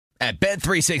At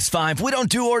Bet365, we don't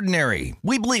do ordinary.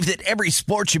 We believe that every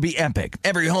sport should be epic.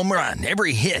 Every home run,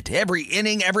 every hit, every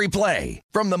inning, every play.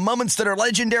 From the moments that are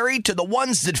legendary to the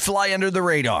ones that fly under the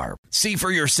radar. See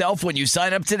for yourself when you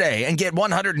sign up today and get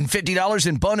 $150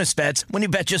 in bonus bets when you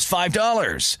bet just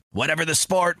 $5. Whatever the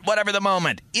sport, whatever the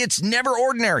moment, it's never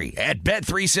ordinary at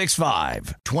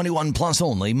Bet365. 21 plus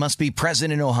only. Must be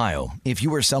present in Ohio. If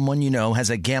you or someone you know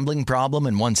has a gambling problem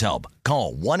and wants help,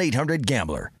 call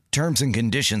 1-800-GAMBLER. Terms and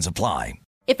conditions apply.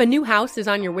 If a new house is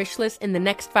on your wish list in the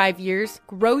next 5 years,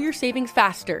 grow your savings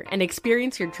faster and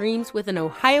experience your dreams with an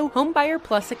Ohio Homebuyer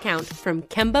Plus account from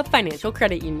Kemba Financial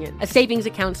Credit Union. A savings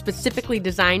account specifically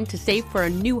designed to save for a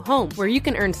new home where you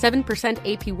can earn 7%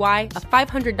 APY,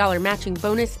 a $500 matching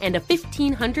bonus, and a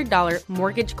 $1,500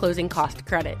 mortgage closing cost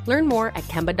credit. Learn more at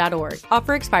Kemba.org.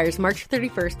 Offer expires March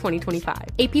 31st, 2025.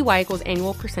 APY equals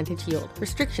annual percentage yield.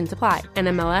 Restrictions apply.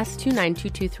 NMLS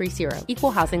 292230.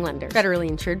 Equal housing lender. Federally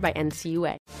insured by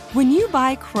NCUA. When you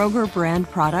buy Kroger brand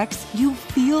products, you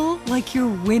feel like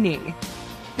you're winning.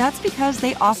 That's because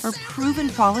they offer proven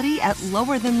quality at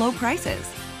lower than low prices.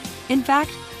 In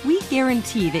fact, we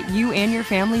guarantee that you and your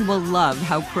family will love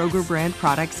how Kroger brand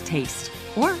products taste,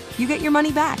 or you get your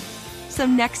money back. So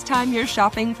next time you're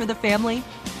shopping for the family,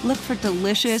 look for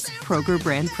delicious Kroger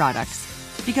brand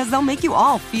products, because they'll make you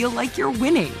all feel like you're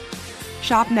winning.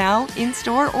 Shop now,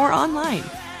 in-store, or online.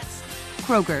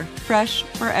 Kroger, fresh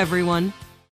for everyone.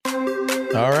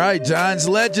 All right, Giants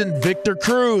legend Victor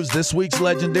Cruz, this week's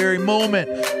legendary moment.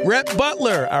 Rhett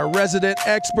Butler, our resident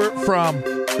expert from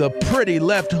the Pretty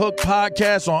Left Hook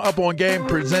podcast on Up On Game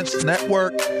Presents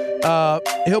Network.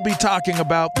 He'll be talking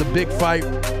about the big fight,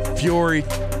 Fury.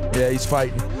 Yeah, he's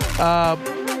fighting.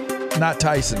 Not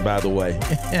Tyson, by the way.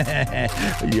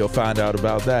 You'll find out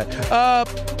about that.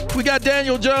 We got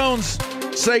Daniel Jones,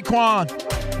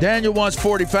 Saquon. Daniel wants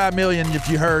 $45 million if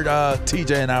you heard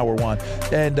TJ and Hour one.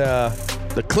 And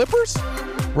the Clippers,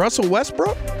 Russell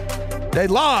Westbrook, they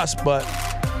lost, but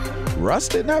Russ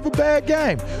didn't have a bad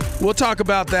game. We'll talk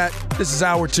about that. This is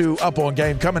Hour 2, Up On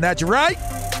Game, coming at you right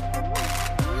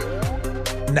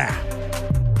now.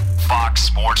 Fox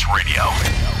Sports Radio.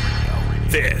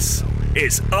 This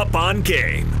is Up On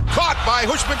Game. Caught by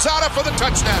Hushmanzada for the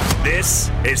touchdown. This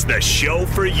is the show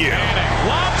for you. Manning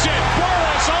lobs it.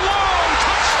 Burris alone.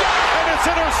 Touchdown. And it's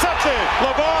intercepted.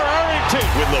 LeVar Arrington.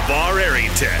 With LeVar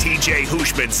Arrington, TJ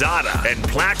Hushmanzada, and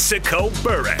Plaxico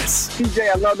Burris. TJ,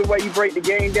 I love the way you break the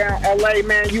game down. LA,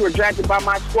 man, you were drafted by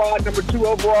my squad, number 2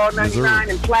 overall, 99.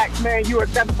 And Plax, man, you were a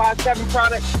 757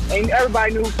 product. And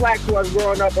everybody knew who Plax was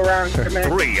growing up around here, man.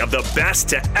 3 of the best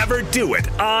to ever do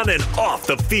it on and off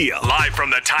the field. Live from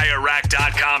the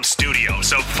TireRack.com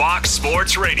studios of Fox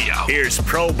Sports Radio. Here's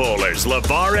Pro Bowlers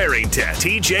LeVar Arrington,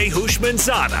 TJ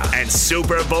Hushmanzada, and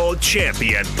Super Bowl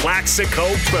champion Plaxico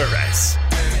Burris.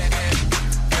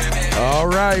 All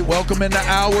right, welcome into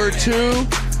Hour 2.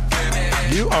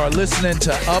 You are listening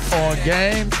to Up On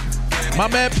Game. My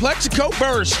man Plaxico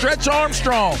Burris, Stretch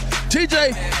Armstrong,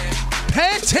 TJ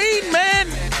Pantene, man.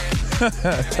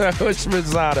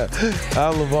 Hushmanzada,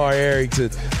 LeVar Arrington.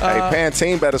 Hey,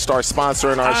 Pantene better start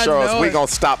sponsoring our shows. We're going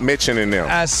to stop mentioning them.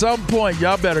 At some point,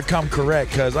 y'all better come correct,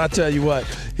 because I tell you what,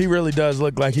 he really does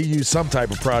look like he used some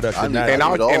type of product. And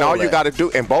all you got to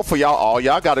do, and both of y'all, all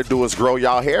y'all got to do is grow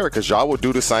y'all hair, because y'all will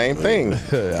do the same thing.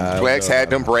 Flex had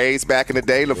them braids back in the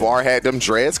day. LeVar had them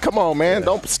dreads. Come on, man.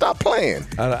 Don't stop playing.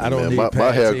 I don't need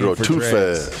my hair grow too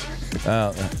dreads.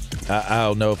 fast. I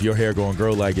don't know if your hair going to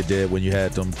grow like it did when you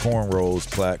had them cornrows,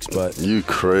 Plax, but you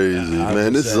crazy,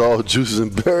 man. This is all juices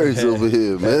and berries over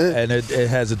here, man. And it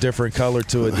has a different color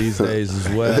to it these days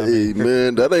as well. Hey,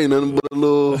 man, that ain't nothing but a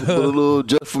little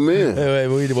just for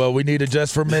men. We need a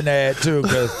just for men ad, too,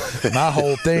 because my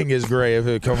whole thing is gray if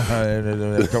it come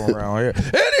around here.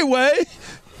 Anyway,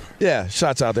 yeah,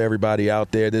 shouts out to everybody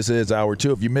out there. This is Hour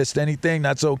 2. If you missed anything,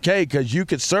 that's okay, because you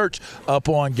could search Up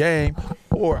On Game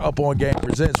or Up On Game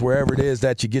Presents, wherever it is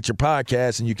that you get your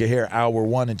podcast, and you can hear Hour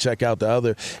 1 and check out the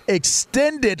other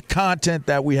extended content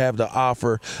that we have to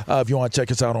offer. If you want to check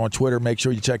us out on Twitter, make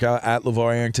sure you check out at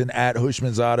LeVar Arrington, at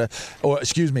Hushmanzada,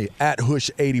 at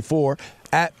Hush84,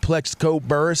 at Plaxico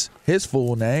Burris, his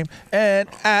full name, and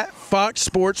at Fox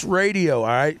Sports Radio, all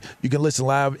right? You can listen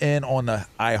live in on the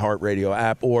iHeartRadio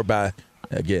app or by,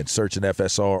 again, searching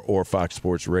FSR or Fox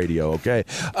Sports Radio, okay?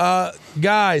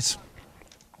 Guys,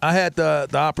 I had the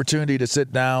opportunity to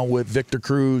sit down with Victor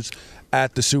Cruz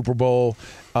at the Super Bowl.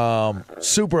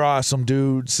 Super awesome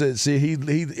dude. See,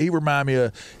 he remind me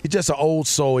of, he's just an old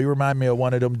soul. He remind me of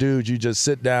one of them dudes you just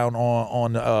sit down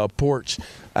on the porch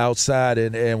outside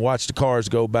and watch the cars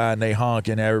go by and they honk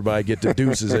and everybody get the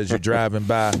deuces as you're driving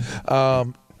by.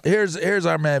 Here's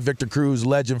our man Victor Cruz,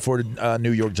 legend for the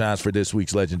New York Giants, for this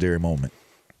week's legendary moment.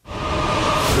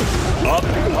 Up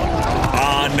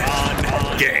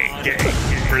on Game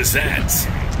presents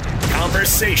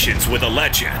Conversations with a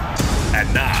Legend.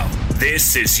 And now,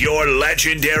 this is your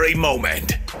legendary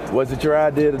moment. Was it your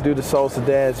idea to do the salsa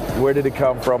dance? Where did it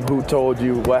come from? Who told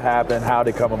you? What happened? How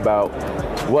did it come about?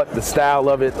 What the style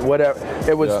of it? Whatever.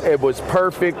 It was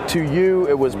perfect to you.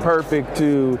 It was perfect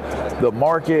to the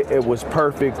market. It was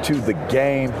perfect to the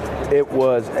game. It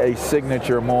was a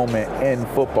signature moment in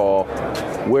football.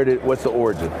 What's the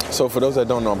origin? So for those that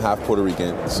don't know, I'm half Puerto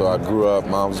Rican. So I grew up,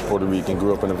 mom was Puerto Rican,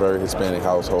 grew up in a very Hispanic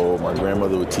household. My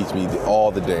grandmother would teach me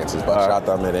all the dances,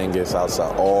 bachata, merengue,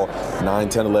 salsa, all 9,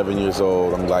 10, 11 years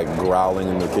old. I'm like growling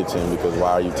in the kitchen because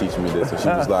why are you teaching me this? And she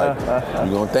was like,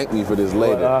 you're going to thank me for this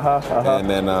later.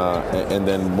 And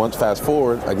then once fast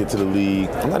forward, I get to the league.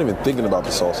 I'm not even thinking about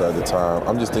the salsa at the time.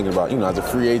 I'm just thinking about, as a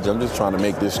free agent, I'm just trying to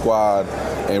make this squad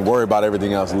and worry about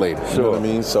everything else later. You know what I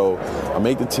mean? So I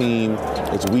make the team.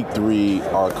 It's week 3.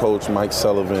 Our coach, Mike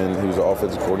Sullivan, he was the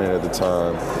offensive coordinator at the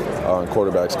time,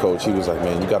 quarterback's coach, he was like,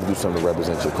 man, you got to do something to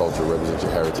represent your culture, represent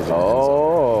your heritage.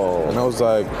 And I was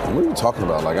like, what are you talking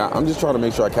about? Like, I'm just trying to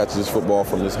make sure I catch this football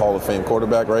from this Hall of Fame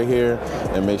quarterback right here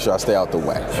and make sure I stay out the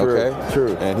way. True.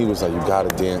 And he was like, you got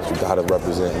to dance, you got to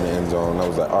represent in the end zone. And I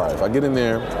was like, all right, if I get in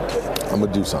there, I'm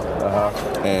going to do something.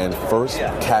 And first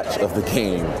catch of the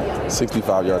game,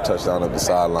 65-yard touchdown up the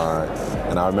sideline.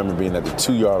 And I remember being at the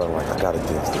 2-yard line, like, I got to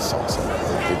dance this salsa.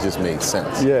 It just made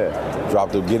sense. Yeah.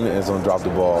 Get in the end zone, drop the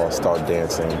ball, start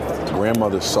dancing.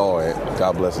 Grandmother saw it.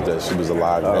 God bless her that she was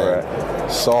alive then.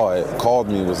 Saw it, called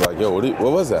me, was like, yo, what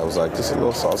was that? I was like, just a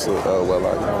little salsa, a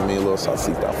little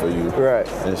salsita for you. Right.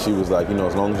 And she was like,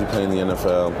 as long as you play in the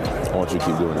NFL, I want you to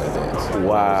keep doing that dance.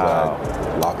 Wow. I was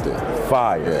like, locked in.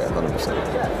 Fire. Yeah,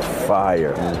 100%.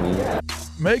 Fire. Mm-hmm.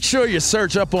 Make sure you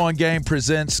search Up On Game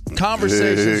presents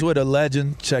Conversations with a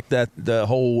Legend. Check the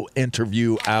whole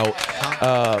interview out.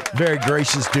 Very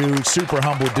gracious dude, super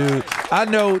humble dude. I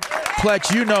know,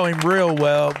 Plex, you know him real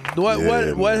well.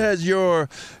 What has your,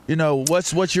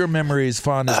 what's your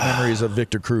fondest memories of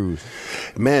Victor Cruz?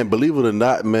 Man, believe it or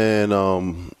not, man,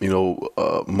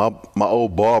 my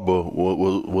old barber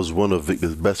was one of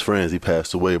Victor's best friends. He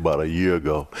passed away about a year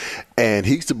ago. And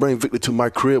he used to bring Victor to my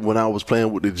crib when I was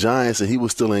playing with the Giants and he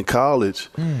was still in college.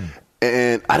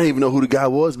 And I didn't even know who the guy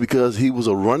was because he was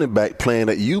a running back playing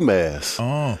at UMass.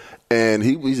 Oh. And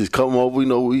he just come over,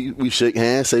 we shake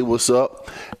hands, say what's up.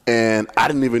 And I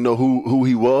didn't even know who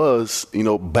he was,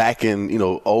 back in,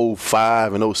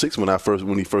 05 and 06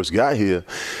 when he first got here.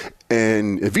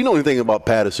 And if you know anything about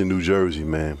Paterson, New Jersey,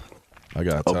 man. I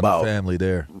got a ton of family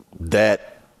there.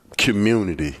 That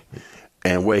community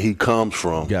and where he comes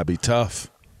from. You got to be tough.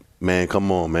 Man,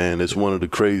 come on, man. It's one of the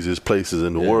craziest places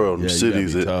in the world.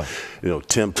 Cities that,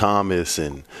 Tim Thomas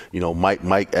and,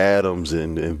 Mike Adams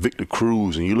and Victor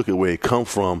Cruz. And you look at where he come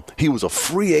from. He was a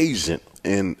free agent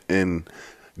in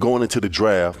going into the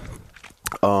draft,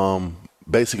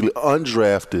 basically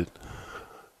undrafted,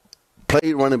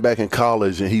 played running back in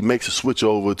college, and he makes a switch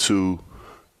over to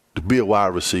be a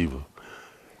wide receiver.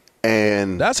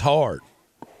 And that's hard.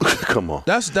 Come on.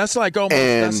 That's like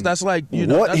almost that's like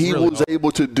what he really was hard.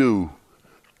 able to do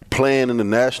playing in the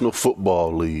National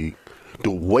Football League, the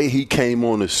way he came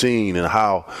on the scene and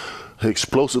how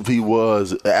explosive he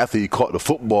was after he caught the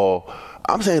football.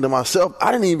 I'm saying to myself,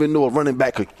 I didn't even know a running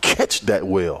back could catch that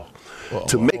well.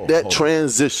 To make that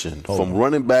transition from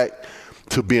running back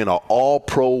to being an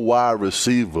all-pro wide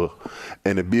receiver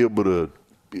and to be able to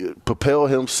propel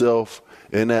himself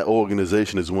in that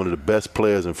organization as one of the best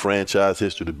players in franchise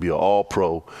history, to be an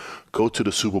all-pro, go to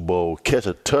the Super Bowl, catch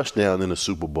a touchdown in the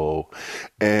Super Bowl.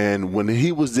 And when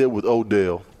he was there with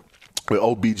Odell, with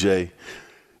OBJ,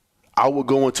 I would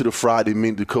go into the Friday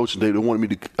meeting, the coach, they wanted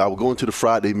me to, I would go into the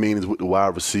Friday meetings with the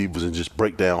wide receivers and just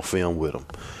break down film with them.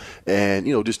 And,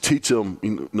 just teach them,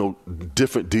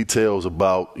 different details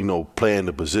about, playing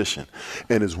the position.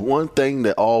 And it's one thing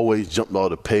that always jumped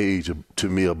off the page to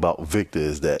me about Victor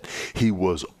is that he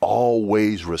was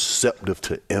always receptive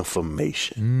to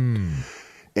information.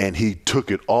 And he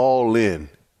took it all in.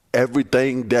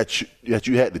 Everything that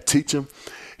you had to teach him,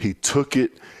 he took it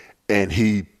and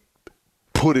he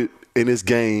put it in his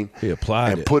game. He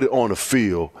applied and put it on the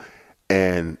field.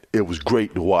 And it was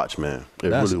great to watch, man.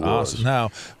 That's really was. Awesome. Now,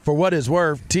 for what it's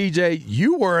worth, TJ,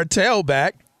 you were a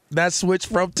tailback. That switched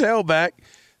from tailback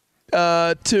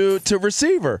to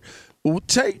receiver.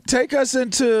 Take us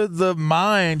into the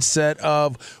mindset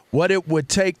of what it would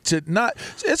take to not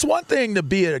 – it's one thing to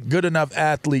be a good enough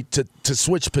athlete to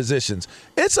switch positions.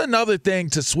 It's another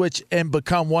thing to switch and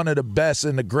become one of the best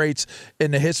and the greats in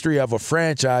the history of a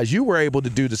franchise. You were able to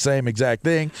do the same exact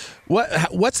thing.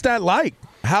 What's that like?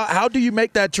 How do you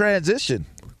make that transition?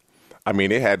 I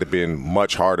mean, it had to have been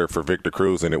much harder for Victor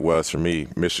Cruz than it was for me.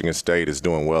 Michigan State is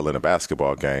doing well in a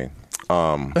basketball game.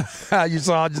 You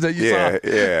saw. Yeah.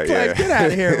 Get out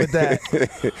of here with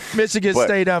that. Michigan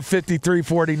State up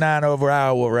 53-49 over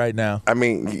Iowa right now. I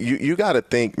mean, you got to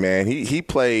think, man. He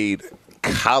played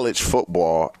college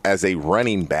football as a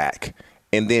running back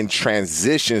and then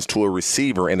transitions to a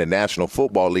receiver in the National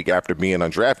Football League after being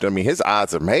undrafted. I mean, his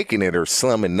odds of making it are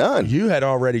slim and none. You had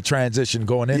already transitioned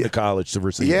going into college to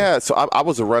receiver. Yeah, so I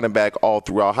was a running back all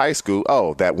throughout high school.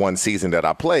 Oh, that one season that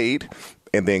I played,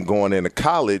 and then going into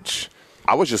college –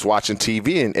 I was just watching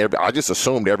TV, and I just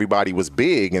assumed everybody was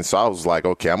big. And so I was like,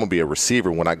 okay, I'm going to be a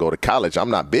receiver when I go to college. I'm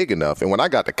not big enough. And when I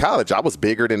got to college, I was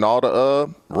bigger than all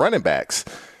the running backs.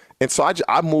 And so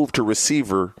I moved to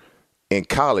receiver in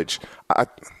college.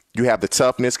 You have the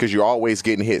toughness because you're always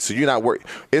getting hit. So you're not worried.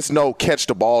 It's no catch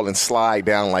the ball and slide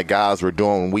down like guys were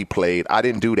doing when we played. I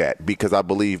didn't do that because I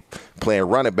believe playing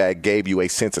running back gave you a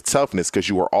sense of toughness because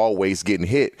you were always getting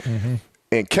hit. Mm-hmm.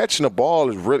 And catching the ball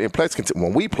is really – in place.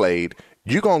 When we played –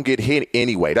 you're going to get hit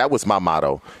anyway. That was my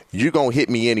motto. You're going to hit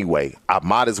me anyway. I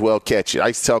might as well catch it. I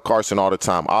used to tell Carson all the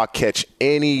time, I'll catch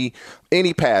any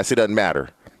pass. It doesn't matter.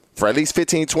 For at least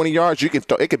 15, 20 yards, you can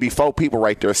it could be 4 people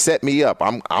right there. Set me up.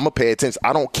 I'm going to pay attention.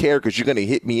 I don't care because you're going to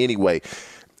hit me anyway.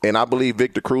 And I believe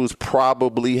Victor Cruz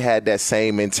probably had that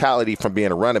same mentality from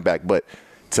being a running back. But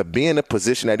to be in the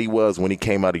position that he was when he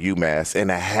came out of UMass and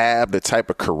to have the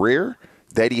type of career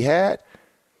that he had,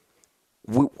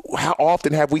 how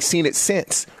often have we seen it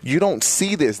since? You don't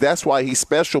see this. That's why he's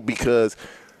special, because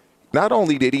not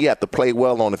only did he have to play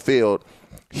well on the field,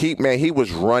 he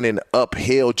was running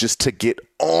uphill just to get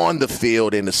on the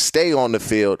field and to stay on the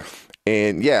field.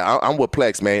 And, yeah, I'm with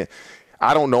Plex, man.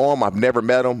 I don't know him. I've never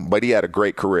met him, but he had a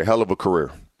great career, hell of a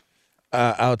career.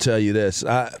 I'll tell you this.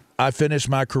 I finished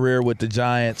my career with the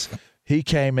Giants. He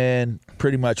came in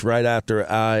pretty much right after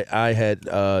I had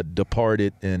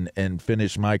departed and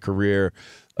finished my career.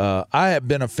 I have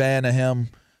been a fan of him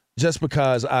just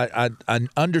because I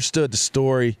understood the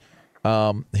story.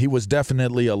 He was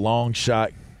definitely a long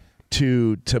shot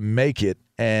to make it.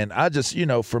 And I just,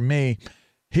 for me,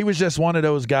 he was just one of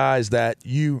those guys that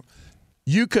you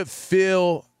could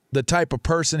feel the type of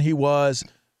person he was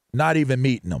not even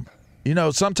meeting him.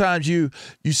 Sometimes you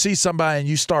see somebody and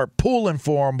you start pulling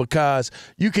for him because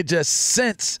you could just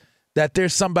sense that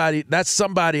that's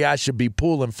somebody I should be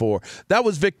pulling for. That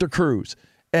was Victor Cruz.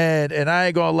 And I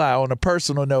ain't going to lie, on a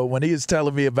personal note, when he was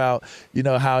telling me about,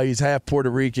 how he's half Puerto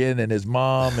Rican and his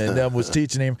mom and them was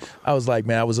teaching him, I was like,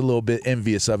 man, I was a little bit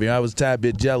envious of him. I was a tad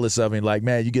bit jealous of him. Like,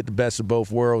 man, you get the best of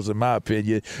both worlds, in my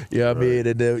opinion. You know what I mean?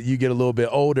 And then you get a little bit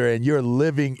older and you're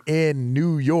living in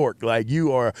New York. Like,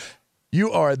 you are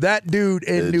that dude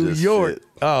in New York. Fit.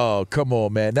 Oh, come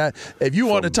on, man. If you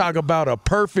want to talk about a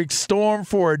perfect storm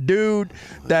for a dude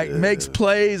that makes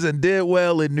plays and did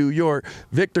well in New York,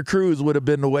 Victor Cruz would have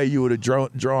been the way you would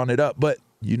have drawn it up. But,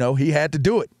 he had to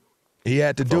do it. He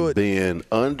had to do it. Being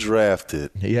undrafted,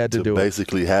 he had to do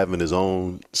basically having his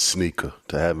own sneaker,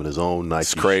 to having his own Nike.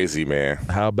 It's crazy, man.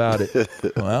 How about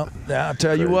it? Well, I'll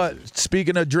tell you what.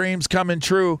 Speaking of dreams coming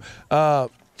true,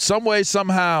 some way,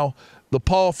 somehow, the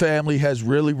Paul family has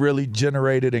really, really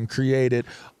generated and created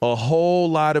a whole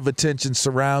lot of attention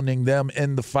surrounding them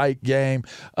in the fight game.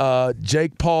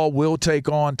 Jake Paul will take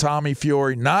on Tommy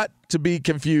Fury, not to be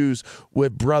confused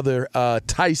with brother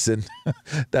Tyson.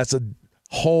 That's a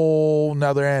whole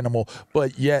nother animal,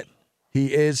 but yet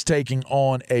he is taking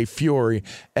on a Fury.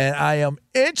 And I am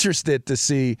interested to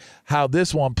see how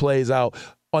this one plays out.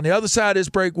 On the other side of this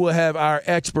break, we'll have our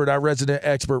resident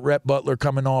expert, Rhett Butler,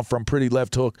 coming on from Pretty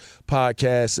Left Hook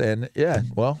podcast. And,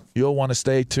 you'll want to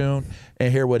stay tuned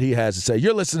and hear what he has to say.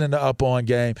 You're listening to Up On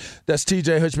Game. That's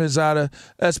TJ Houshmandzadeh.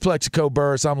 That's Plexico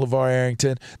Burris. I'm LeVar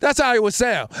Arrington. That's Iowa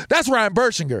Sound. That's Ryan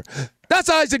Bershinger. That's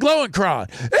Isaac Lowenkron.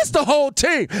 It's the whole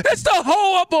team. It's the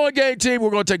whole Up On Game team. We're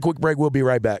going to take a quick break. We'll be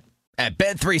right back. At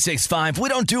Bet365, we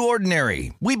don't do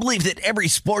ordinary. We believe that every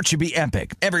sport should be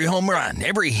epic. Every home run,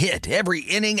 every hit, every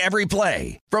inning, every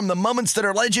play. From the moments that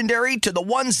are legendary to the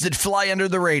ones that fly under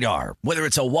the radar. Whether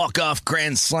it's a walk-off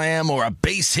grand slam or a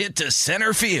base hit to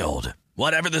center field.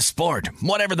 Whatever the sport,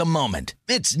 whatever the moment.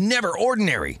 It's never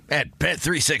ordinary at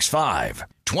Bet365.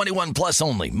 21 plus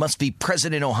only. Must be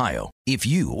present in Ohio. If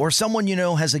you or someone you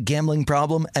know has a gambling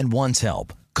problem and wants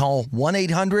help, call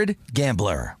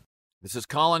 1-800-GAMBLER. This is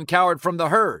Colin Cowherd from The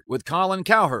Herd with Colin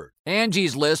Cowherd.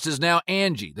 Angie's List is now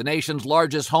Angie, the nation's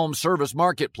largest home service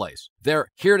marketplace. They're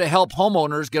here to help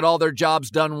homeowners get all their jobs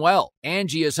done well.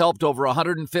 Angie has helped over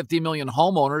 150 million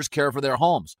homeowners care for their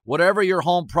homes. Whatever your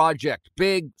home project,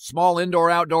 big, small,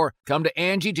 indoor, outdoor, come to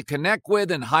Angie to connect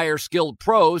with and hire skilled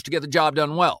pros to get the job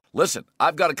done well. Listen,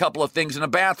 I've got a couple of things in a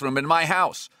bathroom in my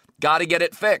house. Got to get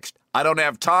it fixed. I don't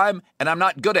have time, and I'm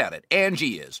not good at it.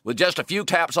 Angie is. With just a few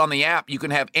taps on the app, you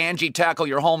can have Angie tackle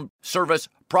your home service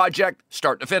project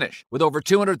start to finish. With over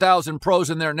 200,000 pros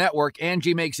in their network,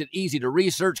 Angie makes it easy to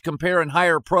research, compare, and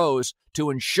hire pros to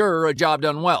ensure a job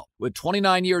done well. With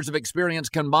 29 years of experience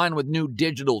combined with new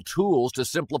digital tools to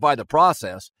simplify the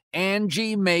process,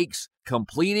 Angie makes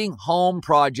completing home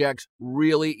projects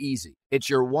really easy. It's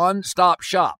your one-stop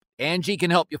shop. Angie can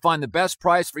help you find the best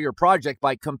price for your project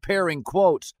by comparing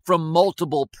quotes from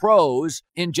multiple pros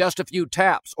in just a few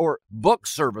taps, or book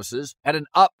services at an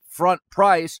upfront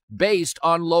price based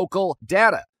on local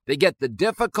data. They get the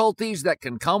difficulties that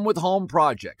can come with home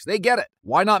projects. They get it.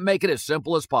 Why not make it as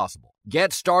simple as possible?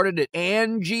 Get started at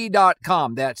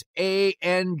Angie.com. That's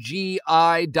ANGI.com,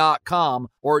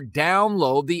 or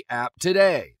download the app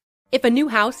today. If a new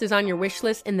house is on your wish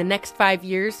list in the next 5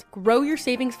 years, grow your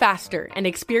savings faster and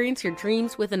experience your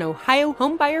dreams with an Ohio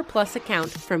Homebuyer Plus account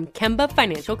from Kemba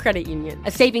Financial Credit Union.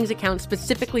 A savings account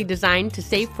specifically designed to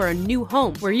save for a new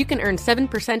home, where you can earn 7%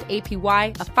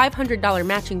 APY, a $500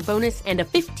 matching bonus, and a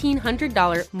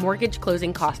 $1,500 mortgage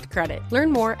closing cost credit. Learn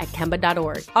more at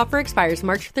Kemba.org. Offer expires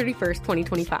March 31st,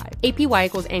 2025. APY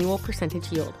equals annual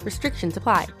percentage yield. Restrictions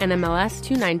apply. NMLS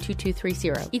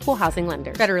 292230. Equal housing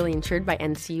lender. Federally insured by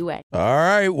NCUA. All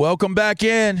right, welcome back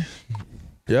in.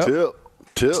 Yep.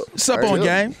 Tip. What's up on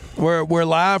game? We're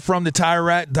live from the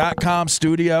TireRack.com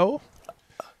studio.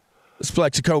 It's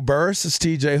Plexico Burris. It's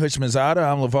TJ Hushmanzada.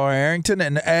 I'm LeVar Arrington.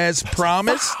 And as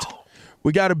promised,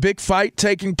 we got a big fight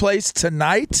taking place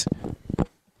tonight.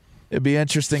 It'd be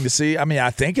interesting to see. I mean,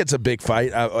 I think it's a big fight.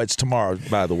 It's tomorrow,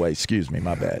 by the way. Excuse me,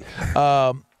 my bad.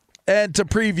 And to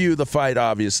preview the fight,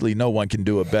 obviously, no one can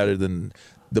do it better than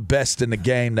the best in the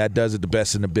game that does it the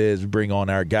best in the biz. We bring on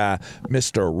our guy,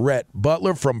 Mr. Rhett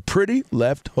Butler from Pretty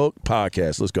Left Hook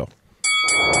Podcast. Let's go.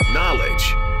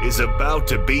 Knowledge is about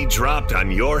to be dropped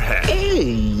on your head. Hey,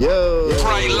 yo.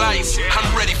 Bright lights,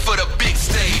 I'm ready for the big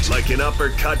stage. Like an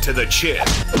uppercut to the chin.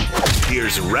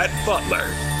 Here's Rhett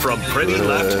Butler from Pretty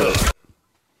Left Hook.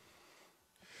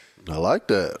 I like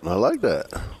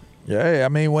that. Yeah, I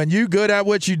mean, when you good at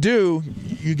what you do,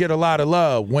 you get a lot of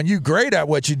love. When you great at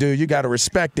what you do, you got to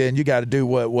respect it, and you got to do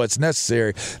what's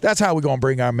necessary. That's how we're going to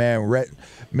bring our man,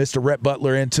 Mr. Rhett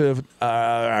Butler, into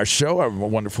our show, our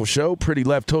wonderful show, Pretty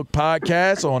Left Hook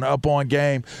Podcast on Up On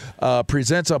Game,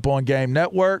 presents Up On Game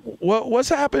Network. What's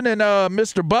happening,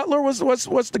 Mr. Butler?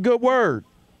 What's the good word?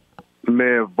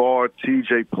 Man, VAR,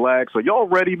 TJ Plax. Are y'all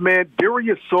ready, man?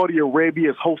 Diriyah, Saudi Arabia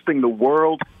is hosting the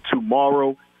world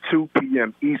tomorrow, 2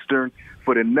 p.m. Eastern,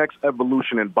 for the next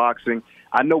evolution in boxing.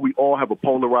 I know we all have a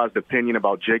polarized opinion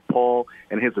about Jake Paul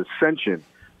and his ascension,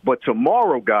 but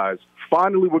tomorrow, guys,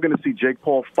 finally we're going to see Jake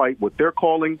Paul fight what they're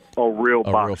calling a real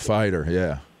boxer. A real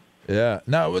fighter, yeah.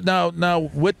 Now,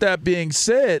 with that being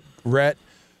said, Rhett,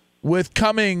 with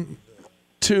coming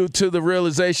to the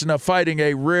realization of fighting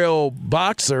a real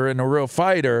boxer and a real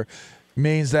fighter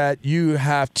means that you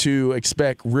have to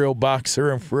expect real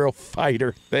boxer and real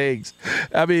fighter things.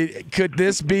 I mean, could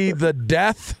this be the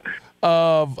death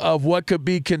of what could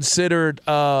be considered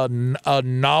a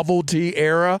novelty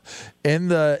era in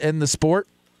the sport?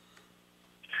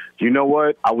 You know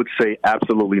what? I would say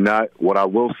absolutely not. What I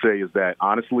will say is that,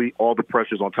 honestly, all the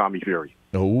pressure's on Tommy Fury.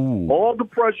 Ooh. All the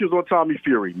pressure's on Tommy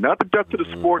Fury. Not the death to the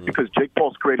sport, because Jake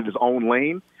Paul's created his own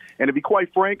lane. And to be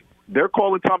quite frank, they're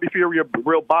calling Tommy Fury a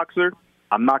real boxer.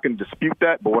 I'm not going to dispute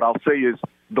that, but what I'll say is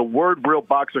the word real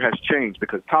boxer has changed,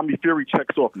 because Tommy Fury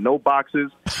checks off no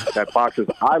boxes that boxers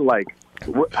I like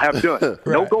have done. Right.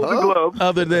 No Golden Gloves.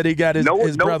 Other than he got his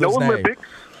brother's name. Olympics.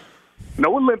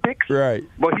 No Olympics. Right.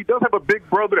 But he does have a big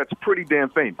brother that's pretty damn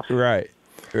famous. Right.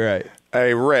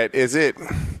 Hey, Rhett, is it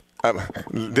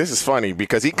this is funny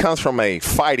because he comes from a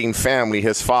fighting family,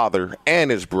 his father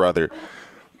and his brother.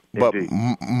 But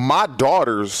my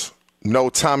daughters know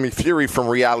Tommy Fury from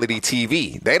reality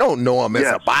TV. They don't know him as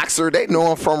a boxer. They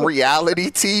know him from reality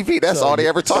TV. That's all they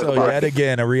ever talk about. Yet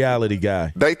again, a reality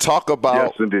guy. They talk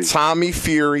about Tommy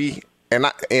Fury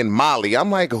and Molly. I'm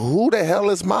like, who the hell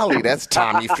is Molly? That's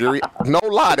Tommy Fury. No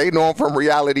lie, they know him from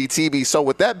reality TV. So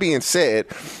with that being said,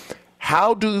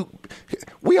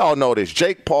 we all know this.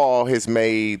 Jake Paul has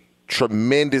made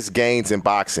tremendous gains in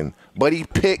boxing, but he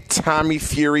picked Tommy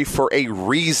Fury for a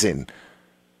reason.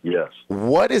 Yes.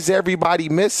 What is everybody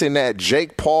missing that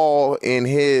Jake Paul and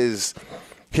his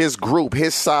group,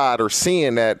 his side, are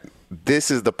seeing that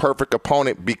this is the perfect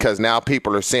opponent because now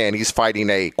people are saying he's fighting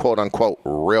a quote-unquote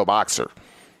real boxer?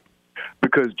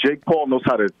 Because Jake Paul knows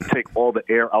how to take all the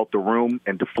air out the room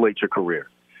and deflate your career.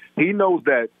 He knows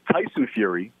that Tyson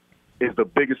Fury is the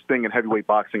biggest thing in heavyweight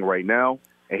boxing right now,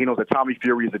 and he knows that Tommy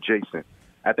Fury is adjacent.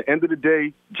 At the end of the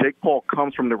day, Jake Paul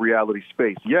comes from the reality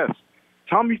space. Yes,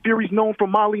 Tommy Fury's known for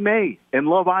Molly May and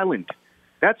Love Island.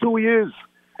 That's who he is.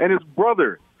 And his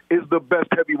brother is the best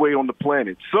heavyweight on the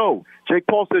planet. So Jake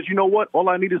Paul says, you know what? All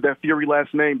I need is that Fury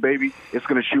last name, baby. It's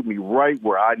going to shoot me right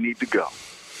where I need to go.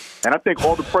 And I think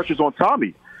all the pressure's on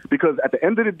Tommy because at the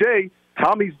end of the day,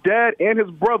 Tommy's dad and his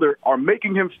brother are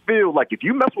making him feel like if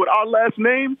you mess with our last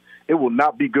name, it will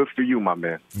not be good for you, my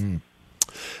man.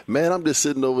 Man, I'm just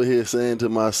sitting over here saying to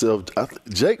myself,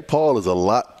 Jake Paul is a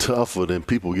lot tougher than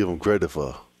people give him credit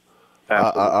for.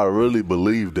 I really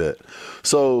believe that.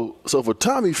 So for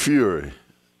Tommy Fury,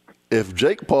 if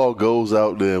Jake Paul goes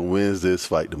out there and wins this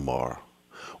fight tomorrow,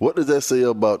 what does that say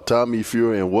about Tommy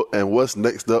Fury and what's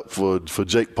next up for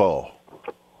Jake Paul?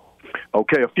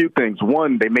 Okay, a few things.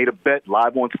 One, they made a bet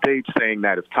live on stage saying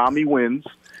that if Tommy wins,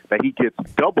 that he gets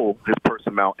double his purse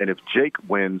amount, and if Jake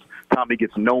wins, Tommy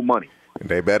gets no money.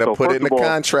 They better put it in the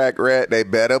contract, Rhett. They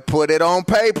better put it on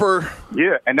paper.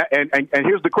 Yeah, and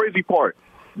here's the crazy part.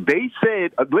 They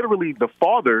said, literally, the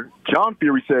father, John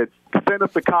Fury, said, send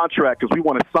us the contract because we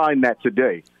want to sign that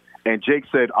today. And Jake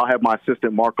said, I'll have my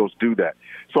assistant Marcos do that.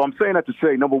 So I'm saying that to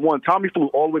say, number one, Tommy flew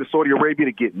all the way to Saudi Arabia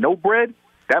to get no bread.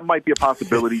 That might be a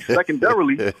possibility.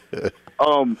 Secondarily,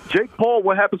 Jake Paul,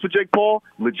 what happens with Jake Paul?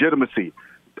 Legitimacy.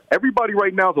 Everybody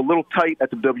right now is a little tight at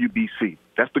the WBC.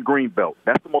 That's the green belt.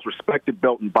 That's the most respected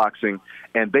belt in boxing.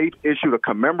 And they've issued a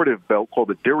commemorative belt called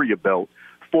the Diriyah belt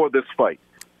for this fight.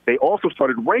 They also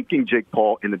started ranking Jake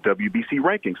Paul in the WBC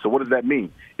rankings. So what does that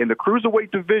mean? In the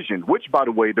cruiserweight division, which, by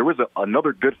the way, there is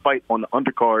another good fight on the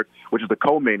undercard, which is the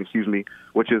co-main,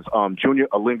 which is Junior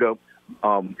Alinga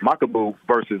Makabu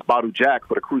versus Badu Jack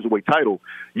for the cruiserweight title.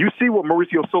 You see what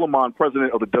Mauricio Suleiman,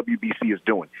 president of the WBC, is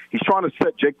doing. He's trying to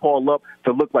set Jake Paul up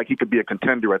to look like he could be a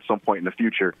contender at some point in the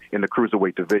future in the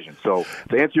cruiserweight division. So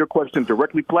to answer your question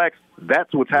directly, Plax,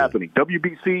 that's what's happening.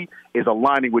 WBC is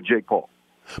aligning with Jake Paul.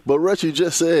 But, Rich, you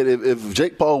just said if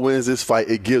Jake Paul wins this fight,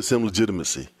 it gives him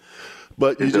legitimacy.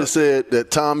 But you just said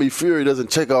that Tommy Fury doesn't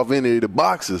check off any of the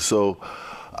boxes. So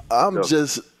I'm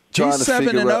just trying to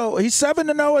figure out. He's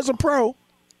 7-0 as a pro.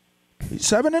 He's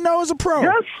 7-0 as a pro.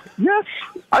 Yes.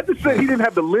 I just said he didn't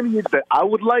have the lineage that I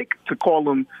would like to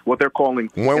call him what they're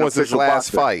calling. When was his last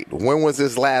fight? When was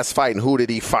his last fight, and who did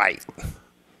he fight?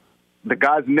 The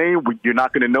guy's name, you're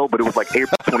not going to know, but it was like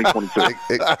April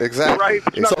 2022. Exactly. Right?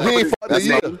 So he ain't fought the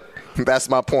year. That's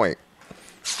my point.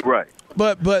 Right.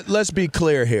 But let's be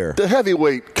clear here. The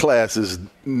heavyweight class is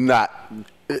not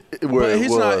where it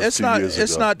was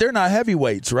It's not. They're not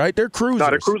heavyweights, right? They're cruisers.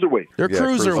 No, they're cruiserweight. They're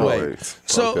cruiserweight.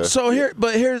 So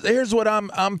here's what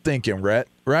I'm thinking, Rhett.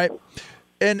 Right?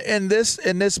 In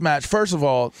this match, first of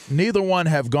all, neither one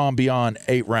have gone beyond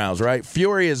 8 rounds, right?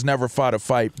 Fury has never fought a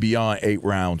fight beyond 8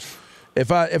 rounds.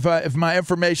 If my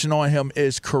information on him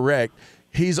is correct,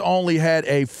 he's only had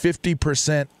a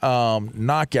 50%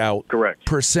 knockout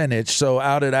percentage. So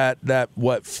out of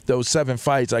those 7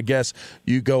 fights, I guess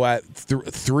you go at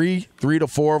 3 to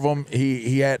 4 of them.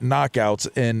 He had knockouts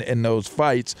in those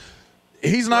fights.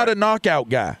 He's not a knockout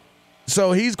guy.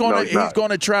 So he's gonna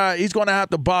have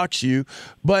to box you.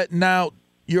 But now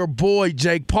your boy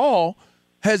Jake Paul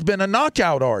has been a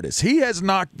knockout artist. He has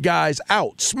knocked guys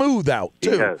out, smooth out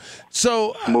too.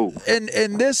 So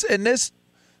in this,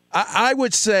 I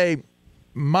would say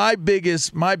my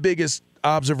biggest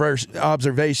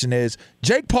observation is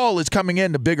Jake Paul is coming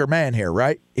in the bigger man here,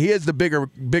 right? He is the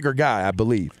bigger guy, I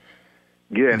believe.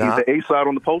 Yeah, and he's the A side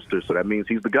on the poster, so that means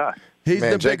he's the guy.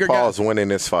 Jake Paul's winning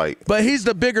this fight. But he's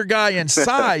the bigger guy in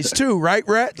size, too, right,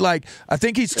 Rhett? Like, I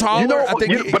think he's taller. But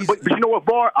you know what,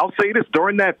 Var? I'll say this.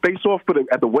 During that face-off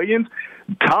at the weigh-ins,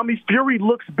 Tommy Fury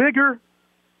looks bigger.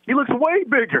 He looks way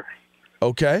bigger.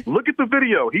 Okay. Look at the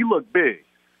video. He looked big.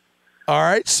 All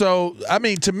right. So, I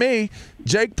mean, to me,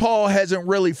 Jake Paul hasn't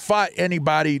really fought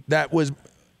anybody that was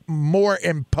more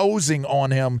imposing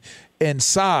on him in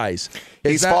size.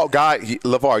 He's fought guys,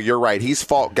 LeVar, you're right. He's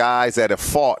fought guys that have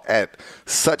fought at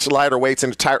such lighter weights.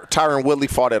 And Tyron Woodley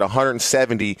fought at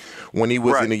 170 when he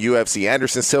was in the UFC.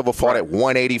 Anderson Silva fought at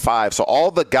 185. So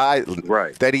all the guys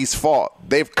that he's fought,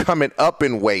 they've coming up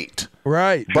in weight.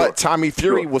 Right. But Tommy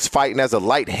Fury was fighting as a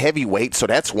light heavyweight, so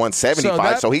that's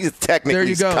 175. So he's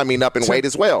technically coming up in weight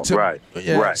as well. Right.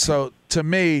 So to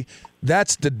me,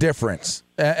 That's the difference.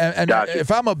 And Gotcha.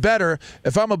 if I'm a better,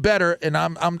 and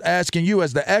I'm asking you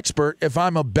as the expert, if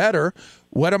I'm a better,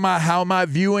 how am I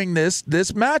viewing this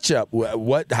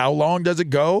matchup? How long does it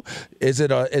go? Is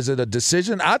it a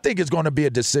decision? I think it's going to be a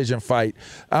decision fight.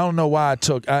 I don't know why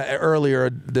earlier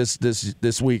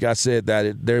this week I said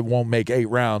that they won't make 8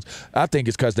 rounds. I think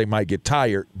it's because they might get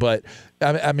tired. But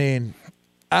I mean,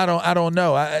 I don't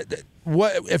know.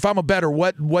 If I'm a better,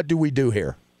 what do we do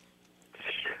here?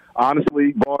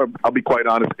 Honestly, Barb, I'll be quite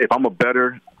honest. If I'm a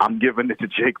better, I'm giving it to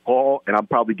Jake Paul, and I'm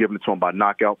probably giving it to him by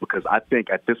knockout because I think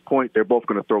at this point they're both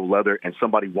going to throw leather, and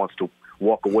somebody wants to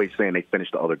walk away saying they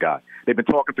finished the other guy. They've been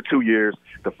talking for 2 years.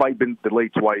 The fight been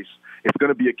delayed twice. It's going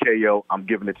to be a KO. I'm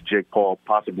giving it to Jake Paul,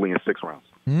 possibly in 6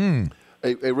 rounds.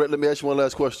 Hey, Rhett, let me ask you one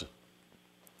last question.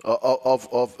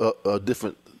 Of a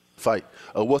different fight.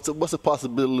 What's the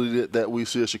possibility that we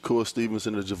see a Shakur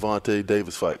Stevenson and a Gervonta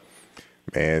Davis fight?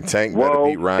 Man, Tank better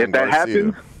beat Ryan Garcia.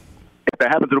 If that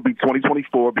happens, it'll be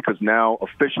 2024 because now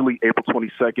officially April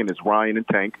 22nd is Ryan and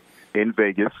Tank in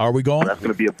Vegas. Are we going? So that's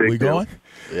going to be a big deal. Going?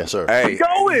 Yes, sir. Hey, we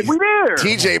going. We there.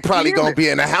 TJ probably going to be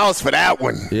in the house for that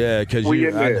one. Yeah, because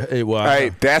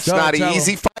that's not an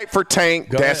easy fight for Tank.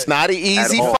 That's not an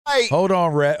easy fight. Hold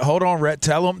on, Rhett.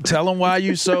 Tell him why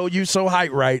you so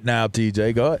hyped right now,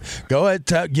 TJ. Go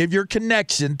ahead. Give your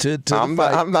connection to the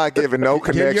fight. I'm not giving no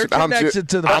connection. Give your connection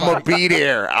to the fight. I'm going to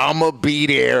be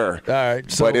there. All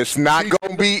right. So but it's not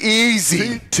going to be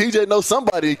easy. TJ knows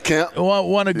somebody, Camp.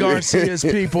 One of Garcia's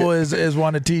people is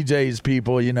one of TJ's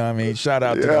people. You know what I mean? Shout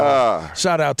out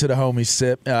to the homie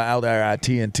Sip out there at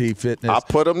TNT Fitness. I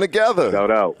put them together.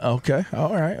 Shout out. Okay.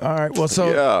 All right. Well,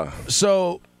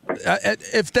 so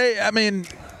if they, I mean,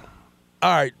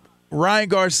 all right, Ryan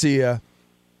Garcia,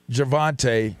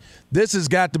 Gervonta, this has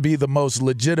got to be the most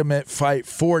legitimate fight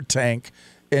for Tank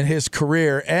in his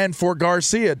career and for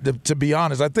Garcia, to be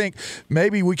honest. I think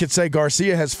maybe we could say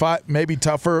Garcia has fought maybe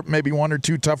 1 or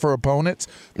 2 tougher opponents.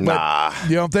 Nah.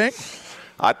 You don't think?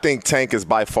 I think Tank has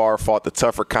by far fought the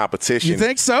tougher competition. You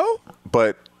think so?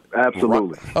 But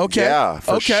absolutely. Okay. Yeah,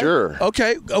 for sure.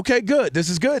 Okay, good. This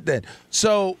is good then.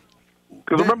 So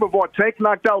because remember, Tank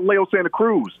knocked out Leo Santa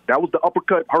Cruz. That was the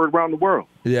uppercut heard around the world.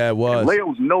 Yeah, it was. And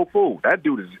Leo's no fool. That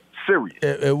dude is serious.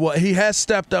 He has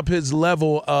stepped up his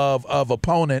level of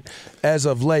opponent as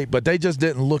of late, but they just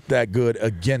didn't look that good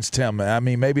against him. I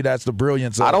mean, maybe that's the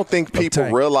brilliance of I don't think people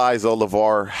realize,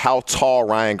 LeVar, how tall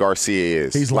Ryan Garcia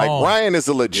is. He's like long. Ryan is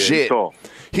a legit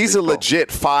he's a legit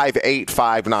 5'8",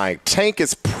 5'9". Tank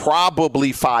is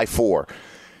probably 5'4".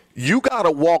 You got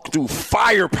to walk through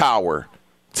firepower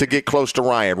to get close to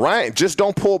Ryan. Ryan, just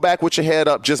don't pull back with your head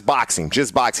up. Just box him.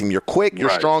 You're quick. You're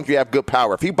strong. You have good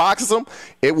power. If he boxes him,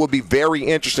 it will be very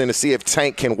interesting to see if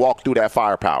Tank can walk through that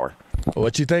firepower.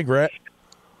 What you think, Rhett?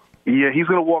 Yeah, he's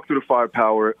going to walk through the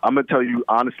firepower. I'm going to tell you,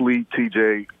 honestly,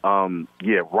 TJ,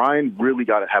 Ryan really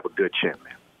got to have a good chin,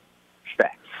 man.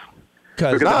 Facts.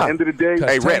 Because at the end of the day,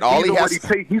 hey, Rhett,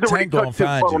 he's already touched his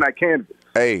foot on that canvas.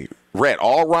 Hey, Rhett,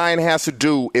 all Ryan has to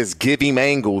do is give him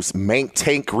angles, make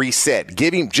Tank reset.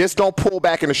 Just don't pull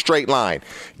back in a straight line.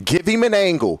 Give him an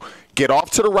angle. Get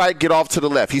off to the right, get off to the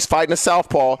left. He's fighting a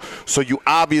southpaw, so you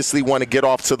obviously want to get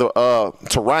off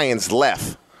to Ryan's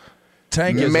left.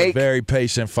 Tank is a very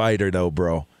patient fighter, though,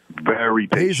 bro. Very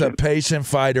patient. He's a patient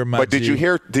fighter, my But did you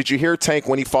hear Tank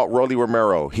when he fought Rolly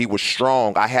Romero? He was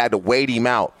strong. I had to wait him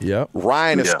out. Yep.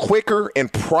 Ryan is quicker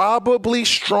and probably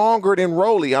stronger than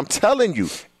Rolly. I'm telling you.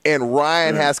 And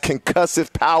Ryan has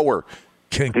concussive power.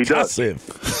 Concussive.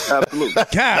 Absolutely.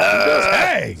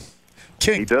 Hey.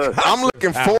 He does. I'm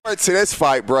looking forward to this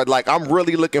fight, bro. Like, I'm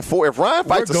really looking forward. If Ryan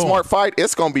fights a smart fight,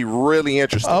 it's going to be really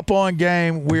interesting. Up on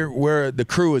game, where the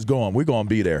crew is going. We're going to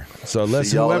be there. So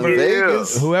let's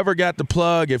whoever got the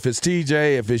plug, if it's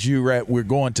TJ, if it's you, Rhett, we're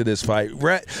going to this fight.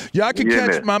 Rhett, y'all can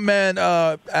catch my man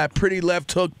at Pretty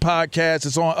Left Hook Podcast.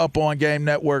 It's on Up on Game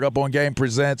Network, Up on Game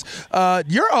Presents.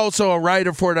 You're also a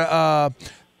writer for the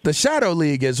Shadow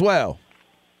League as well.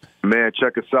 Man,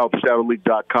 check us out,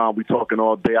 shadowleague.com. We talking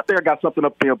all day. I think I got something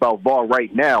up there about VAR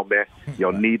right now, man.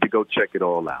 Y'all need to go check it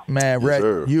all out. Man,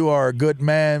 Rhett, you are a good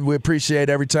man. We appreciate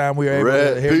every time we are able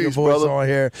to hear your voice on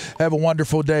here. Have a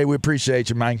wonderful day. We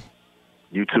appreciate you, man.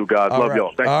 You too, guys. Love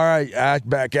y'all. Thank you. All right,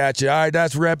 back at you. All right,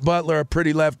 that's Rhett Butler, a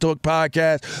Pretty Left Hook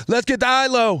Podcast. Let's get to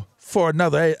ILO. for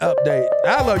another update.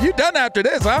 Allo, you done after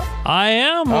this, huh? I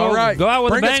am. All right. Go out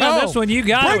with Bring a bang us on home. this one. You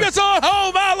got it. Bring us on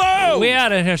home, Allo! We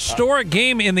had a historic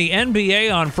game in the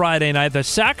NBA on Friday night. The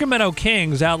Sacramento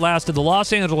Kings outlasted the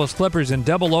Los Angeles Clippers in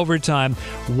double overtime,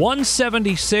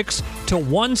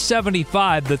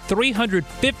 176-175. The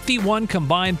 351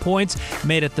 combined points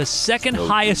made it the second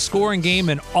highest scoring game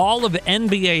in all of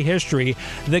NBA history.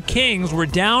 The Kings were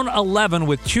down 11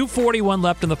 with 2:41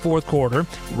 left in the fourth quarter,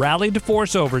 rallied to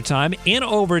force overtime. In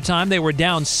overtime, they were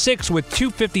down 6 with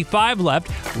 2:55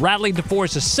 left, rallied to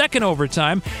force a second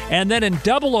overtime, and then in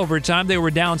double overtime, they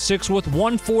were down 6 with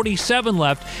 1:47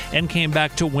 left and came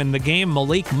back to win the game.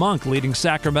 Malik Monk leading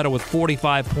Sacramento with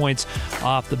 45 points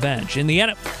off the bench. In the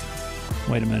end,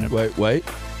 wait a minute. Wait.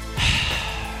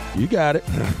 You got it.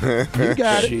 You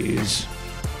got it. Jeez.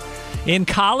 In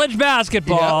college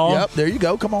basketball. Yep, there you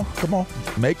go. Come on.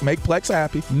 Make Plex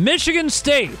happy. Michigan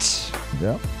State.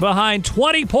 Yep. Behind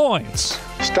 20 points.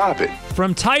 Stop it.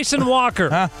 From Tyson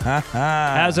Walker.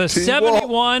 Has a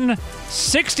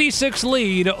 71-66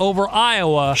 lead over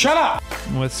Iowa. Shut up!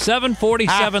 With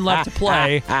 7:47 left to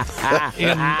play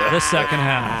in the second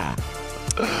half.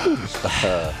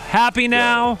 Happy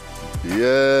now?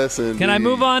 Yes, indeed. Can I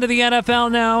move on to the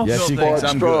NFL now? Yes, you Spartan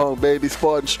can. strong, baby.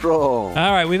 Spartan strong.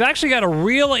 All right, we've actually got a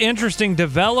real interesting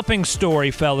developing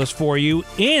story, fellas, for you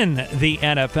in the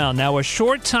NFL. Now, a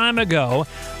short time ago,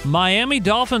 Miami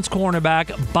Dolphins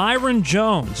cornerback Byron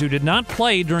Jones, who did not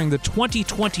play during the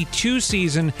 2022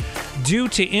 season due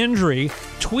to injury,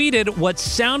 tweeted what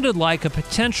sounded like a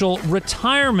potential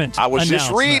retirement I was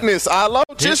just reading this.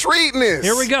 Just reading this.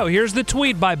 Here we go. Here's the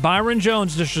tweet by Byron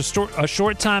Jones just a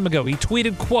short time ago. He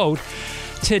tweeted, quote,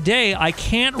 "Today, I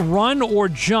can't run or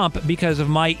jump because of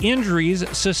my injuries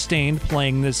sustained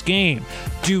playing this game.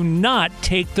 Do not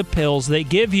take the pills they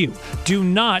give you. Do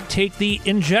not take the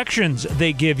injections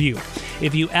they give you.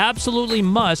 If you absolutely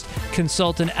must,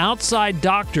 consult an outside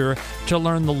doctor to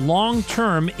learn the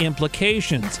long-term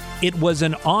implications. It was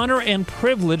an honor and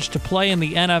privilege to play in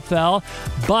the NFL,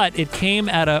 but it came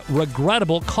at a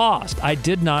regrettable cost I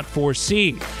did not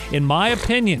foresee. In my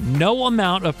opinion, no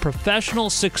amount of professional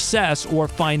success or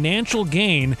financial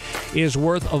gain is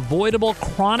worth avoidable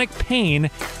chronic pain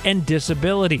and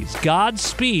disabilities.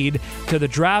 Godspeed to the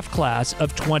draft class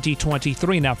of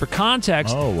 2023. Now, for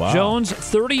context, Jones,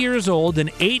 30 years old, an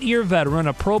 8-year veteran,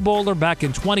 a Pro Bowler back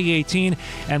in 2018,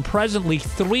 and presently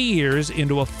 3 years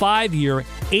into a 5-year,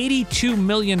 $82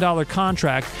 million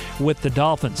contract with the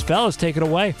Dolphins. Fellas, take it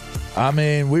away. I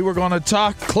mean, we were going to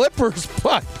talk Clippers,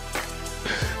 but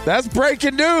that's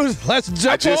breaking news. Let's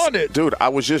jump on it. Dude, I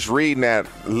was just reading that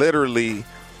literally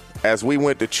as we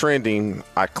went to trending.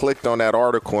 I clicked on that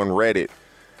article and read it.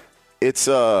 It's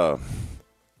the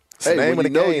name of the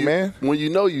game, man. When you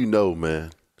know,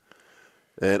 man.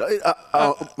 And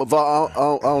I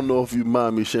don't know if you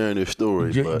mind me sharing this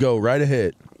story. But go right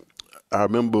ahead. I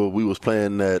remember we was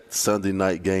playing that Sunday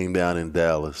night game down in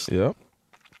Dallas. Yep.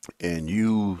 And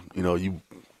you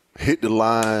hit the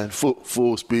line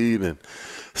full speed and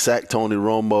sacked Tony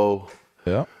Romo.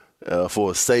 Yep.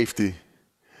 For a safety.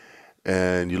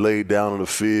 And you laid down on the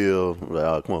field. Like,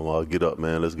 oh, come on, get up,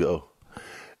 man. Let's go.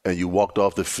 And you walked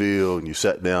off the field and you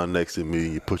sat down next to me.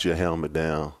 You put your helmet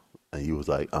down. And you was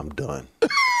like, I'm done.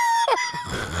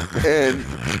 And,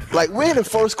 like, we're in the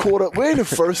first quarter. We're in the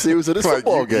first series of this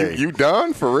football game. You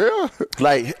done? For real?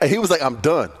 Like, he was like, I'm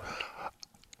done.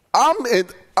 I'm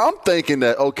thinking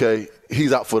that, okay,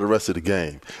 he's out for the rest of the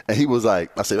game. And he was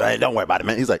like, I said, hey, don't worry about it,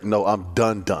 man. He's like, no, I'm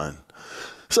done.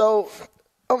 So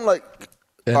I'm like,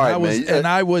 all right, man. And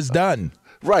I was done.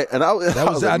 Right. And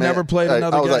I never played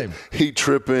another game. Like, he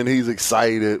tripping. He's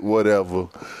excited, whatever.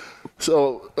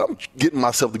 So I'm getting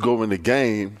myself to go in the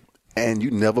game, and you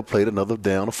never played another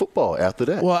down of football after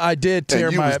that. Well, I did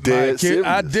tear my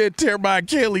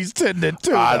Achilles tendon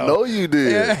too. I know you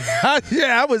did. Yeah,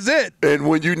 that was it. And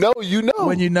when you know, you know.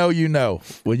 When you know, you know.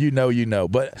 When you know, you know.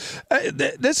 But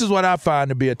this is what I find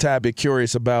to be a tad bit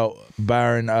curious about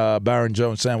Byron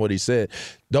Jones saying what he said.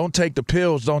 Don't take the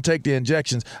pills. Don't take the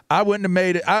injections. I wouldn't have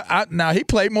made it. Now he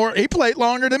played more. He played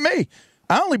longer than me.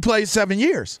 I only played 7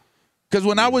 years. Because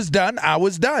when I was done, I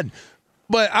was done.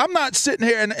 But I'm not sitting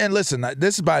here and listen,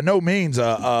 this is by no means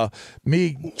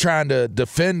me trying to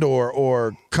defend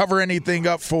or cover anything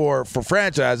up for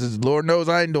franchises. Lord knows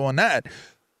I ain't doing that.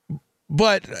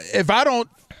 But if I don't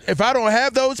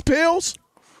have those pills,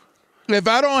 if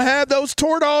I don't have those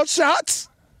Toradol shots,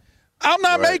 I'm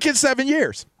not making 7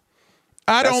 years.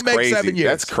 I don't make 7 years.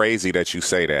 That's crazy that you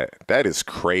say that. That is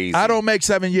crazy. I don't make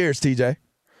 7 years, TJ.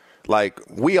 Like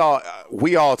we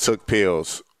all took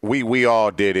pills. We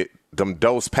all did it. Them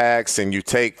dose packs, and you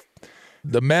take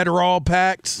The Medrol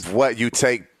packs. What, you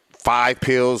take 5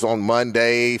 pills on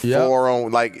Monday, 4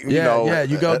 on, like, you know. Yeah,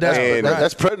 you go down.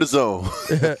 That's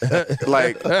prednisone.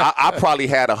 Like, I probably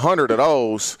had 100 of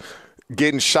those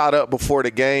getting shot up before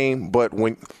the game. But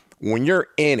when you're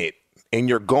in it and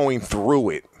you're going through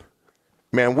it,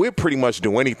 man, we'd pretty much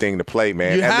do anything to play,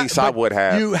 man. At least I would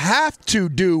have. You have to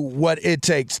do what it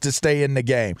takes to stay in the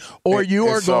game, or you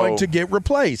are going to get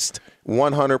replaced.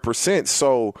 100%.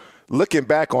 So looking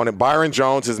back on it, Byron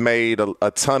Jones has made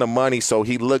a ton of money, so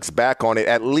he looks back on it.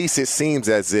 At least it seems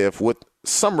as if with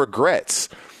some regrets.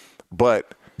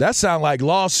 But that sounds like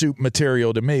lawsuit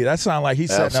material to me. That sounds like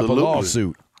he's setting up a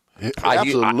lawsuit.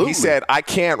 Absolutely. He said, I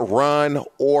can't run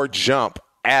or jump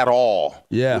at all.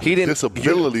 Yeah. He didn't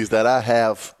disabilities that I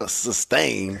have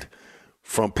sustained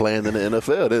from playing in the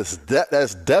NFL.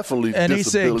 That's definitely. And he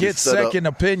said get second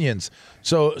opinions.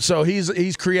 So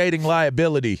he's creating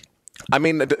liability. I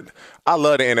mean, I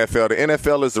love the NFL. The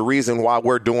NFL is the reason why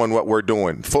we're doing what we're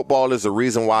doing. Football is the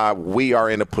reason why we are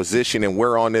in a position and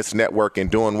we're on this network and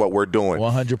doing what we're doing.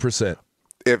 100%.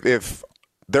 If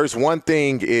there's one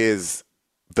thing is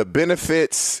the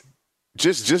benefits.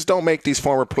 Just don't make these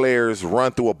former players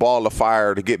run through a ball of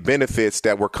fire to get benefits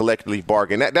that were collectively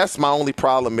bargained. That's my only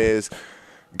problem is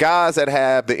guys that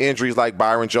have the injuries like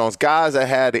Byron Jones, guys that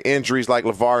had the injuries like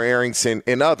LeVar Arrington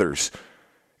and others,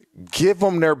 give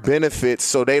them their benefits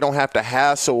so they don't have to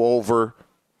hassle over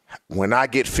when I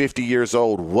get 50 years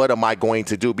old, what am I going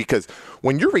to do? Because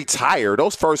when you retire,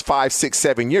 those first 5, 6,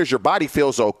 7 years, your body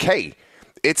feels okay.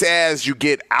 It's as you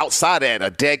get outside of that,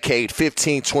 a decade,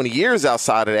 15, 20 years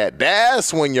outside of that,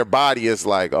 that's when your body is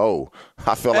like, oh,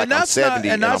 I feel like I'm 70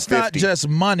 and I'm 50. And that's not just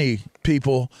money,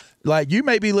 people. Like, you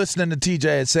may be listening to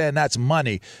TJ and saying that's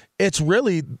money. It's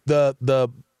really the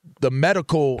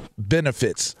medical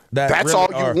benefits. That's really all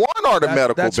you want are the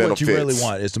medical benefits. That's what you really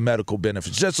want is the medical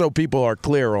benefits. Just so people are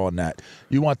clear on that.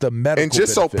 You want the medical benefits. And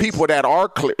just so people that are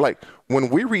clear, like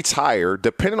when we retire,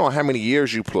 depending on how many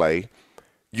years you play,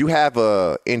 you have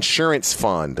a insurance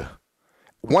fund.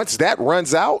 Once that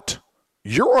runs out,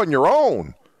 you're on your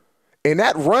own. And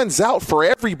that runs out for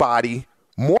everybody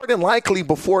more than likely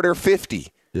before they're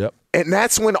 50. Yep. And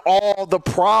that's when all the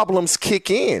problems kick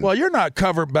in. Well, you're not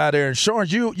covered by their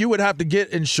insurance. You would have to get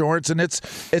insurance, and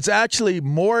it's actually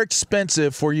more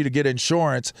expensive for you to get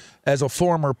insurance as a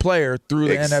former player through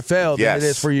the NFL than it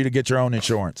is for you to get your own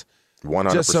insurance.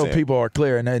 100%. Just so people are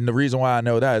clear. And the reason why I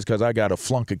know that is because I got a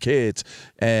flunk of kids,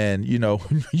 and, you know,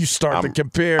 you start to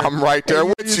compare. I'm right there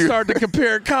with you. You start to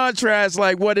compare and contrast,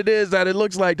 like, what it is that it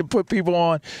looks like to put people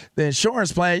on the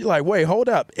insurance plan. You're like, wait, hold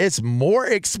up. It's more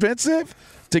expensive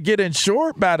to get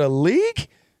insured by the league,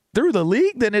 through the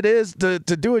league, than it is to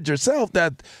do it yourself.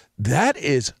 That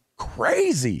is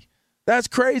crazy. That's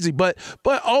crazy. But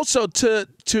also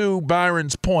to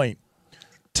Byron's point,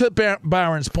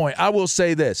 I will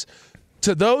say this.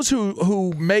 To those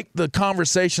who make the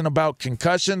conversation about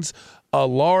concussions a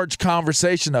large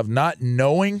conversation of not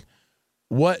knowing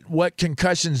what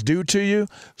concussions do to you,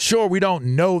 sure, we don't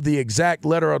know the exact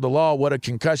letter of the law what a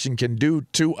concussion can do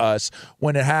to us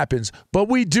when it happens, but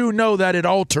we do know that it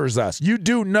alters us. You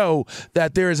do know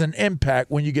that there is an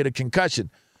impact when you get a concussion.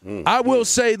 I will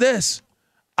say this.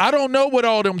 I don't know what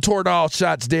all them Toradol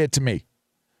shots did to me.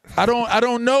 I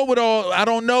don't know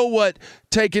what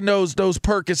taking those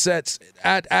Percocets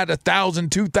at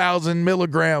 1,000, 2,000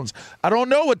 milligrams. I don't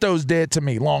know what those did to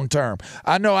me long term.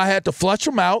 I know I had to flush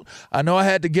them out. I know I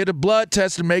had to get a blood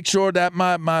test to make sure that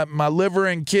my liver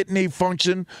and kidney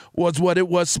function was what it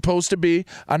was supposed to be.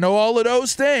 I know all of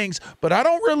those things, but I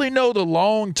don't really know the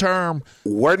long term.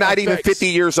 We're not even 50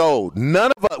 years old.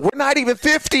 None of us. We're not even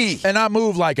 50. And I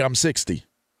move like I'm 60.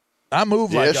 I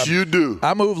move like yes, you do.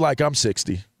 I move like I'm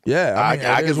 60. Yeah,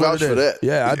 I can vouch for that.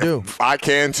 Yeah, I do. I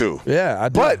can too. Yeah, I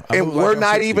do. But and we're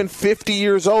not even 50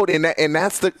 years old, and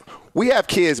that's the. We have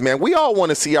kids, man. We all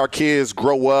want to see our kids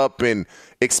grow up and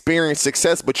experience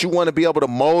success, but you want to be able to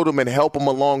mold them and help them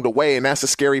along the way, and that's the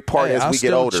scary part as we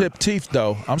get older. I still chip teeth,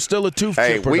 though. I'm still a tooth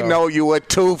chipper. Hey, we know you a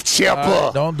tooth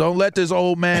chipper. Don't let this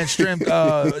old man strength. You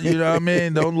know what I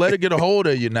mean? Don't let it get a hold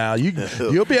of you now.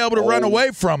 You'll be able to run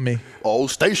away from me. Old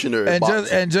stationary.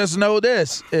 And just know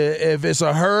this: if it's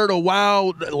a herd of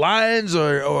wild lions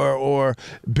or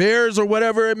bears or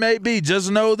whatever it may be, just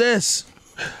know this: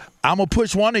 I'm gonna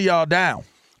push one of y'all down.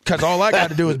 Because all I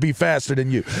got to do is be faster than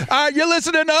you. All right, you're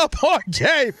listening to Up On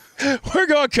Game. We're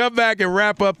going to come back and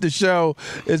wrap up the show.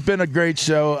 It's been a great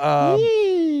show.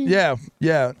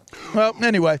 Yeah. Well,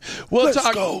 anyway, we'll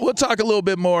talk a little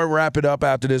bit more, wrap it up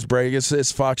after this break.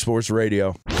 It's Fox Sports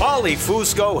Radio. Paulie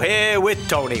Fusco here with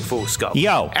Tony Fusco.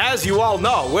 Yo. As you all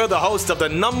know, we're the host of the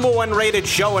 #1 rated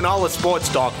show in all of sports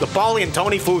talk, the Paulie and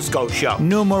Tony Fusco Show.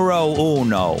 Numero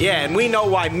uno. Yeah, and we know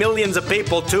why millions of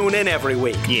people tune in every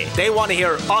week. Yeah. They want to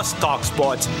hear us talk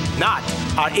sports, not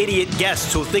our idiot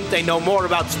guests who think they know more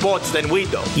about sports than we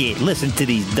do. Yeah, listen to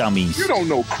these dummies. You don't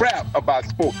know crap about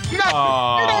sports. Nothing. You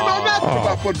don't know nothing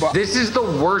about football. This is the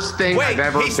worst thing I've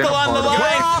ever been he's still a on part the of.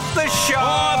 line. Off the show.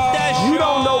 You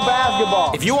don't know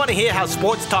basketball. If you want to hear how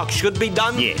sports talk should be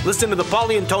done, listen to the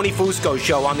Paulie and Tony Fusco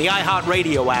Show on the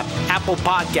iHeartRadio app, Apple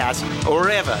Podcasts, or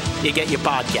wherever you get your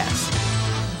podcasts.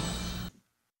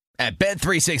 At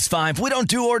Bet365, we don't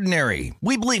do ordinary.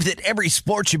 We believe that every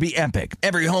sport should be epic.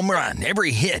 Every home run,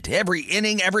 every hit, every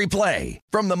inning, every play.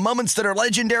 From the moments that are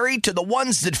legendary to the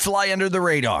ones that fly under the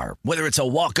radar. Whether it's a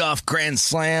walk-off grand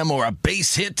slam or a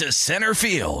base hit to center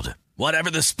field.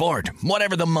 Whatever the sport,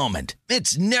 whatever the moment.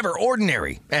 It's never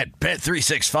ordinary at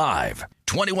Bet365.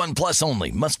 21 plus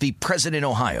only. Must be present in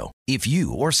Ohio. If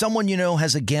you or someone you know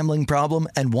has a gambling problem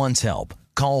and wants help,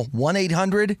 call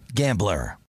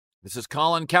 1-800-GAMBLER. This is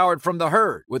Colin Cowherd from The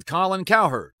Herd with Colin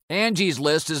Cowherd. Angie's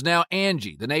List is now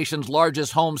Angie, the nation's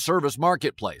largest home service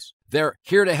marketplace. They're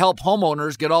here to help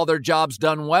homeowners get all their jobs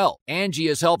done well. Angie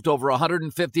has helped over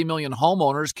 150 million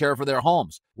homeowners care for their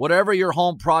homes. Whatever your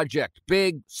home project,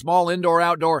 big, small, indoor,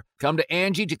 outdoor, come to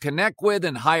Angie to connect with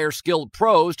and hire skilled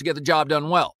pros to get the job done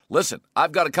well. Listen,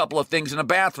 I've got a couple of things in a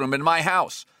bathroom in my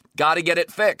house. Got to get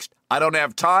it fixed. I don't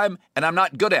have time, and I'm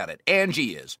not good at it.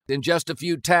 Angie is. In just a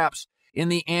few taps, in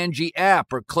the Angie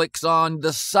app or clicks on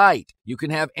the site, you can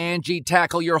have Angie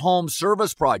tackle your home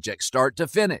service project start to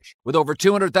finish. With over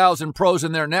 200,000 pros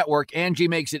in their network, Angie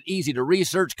makes it easy to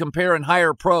research, compare, and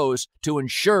hire pros to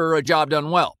ensure a job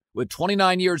done well. With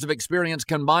 29 years of experience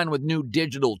combined with new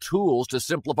digital tools to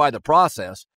simplify the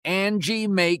process, Angie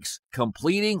makes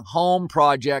completing home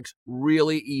projects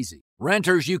really easy.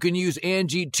 Renters, you can use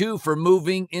Angie too for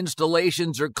moving,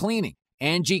 installations, or cleaning.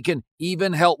 Angie can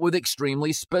even help with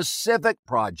extremely specific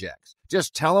projects.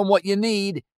 Just tell them what you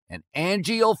need, and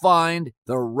Angie will find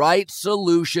the right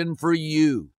solution for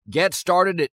you. Get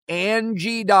started at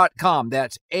Angie.com.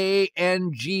 That's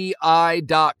ANGI.com,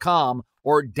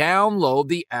 or download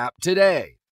the app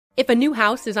today. If a new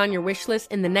house is on your wish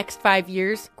list in the next 5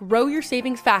 years, grow your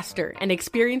savings faster and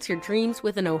experience your dreams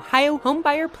with an Ohio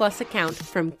Homebuyer Plus account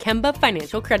from Kemba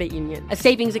Financial Credit Union. A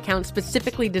savings account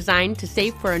specifically designed to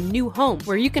save for a new home,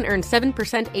 where you can earn 7%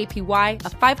 APY, a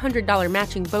 $500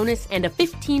 matching bonus, and a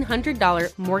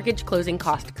 $1,500 mortgage closing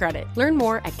cost credit. Learn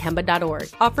more at Kemba.org.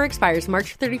 Offer expires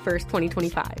March 31st,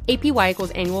 2025. APY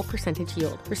equals annual percentage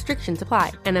yield. Restrictions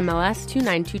apply. NMLS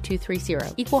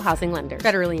 292230. Equal housing lender.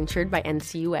 Federally insured by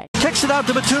NCUA. Kicks it out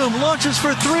to Batum, launches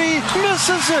for three,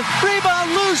 misses it, rebound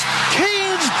loose,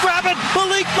 Canes grab it,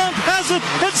 Malik Monk has it,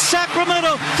 and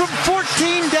Sacramento from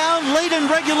 14 down late in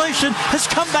regulation has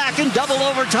come back in double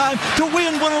overtime to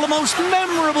win one of the most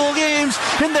memorable games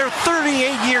in their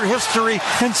 38-year history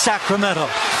in Sacramento.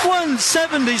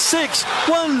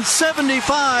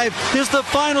 176-175 is the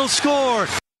final score.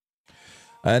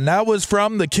 And that was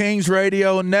from the Kings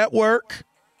Radio Network.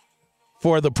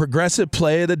 For the Progressive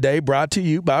Play of the Day, brought to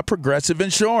you by Progressive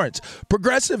Insurance.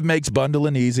 Progressive makes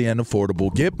bundling easy and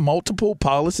affordable. Get multiple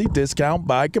policy discount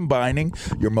by combining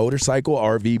your motorcycle,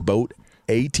 RV, boat,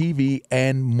 ATV,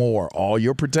 and more. All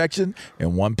your protection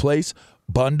in one place.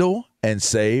 Bundle and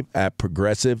save at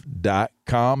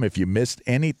Progressive.com. If you missed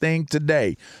anything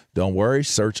today, don't worry.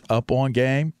 Search Up On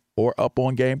Game or Up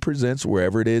On Game Presents,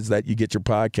 wherever it is that you get your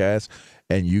podcast,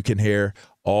 and you can hear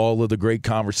all of the great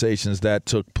conversations that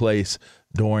took place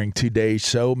during today's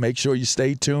show. Make sure you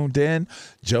stay tuned in.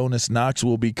 Jonas Knox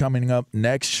will be coming up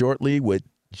next shortly with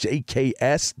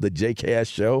JKS, the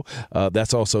JKS Show.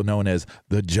 That's also known as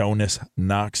the Jonas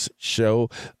Knox Show.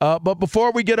 But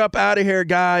before we get up out of here,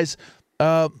 guys,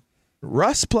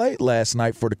 Russ played last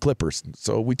night for the Clippers.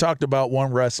 So we talked about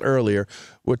one Russ earlier.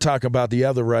 We'll talk about the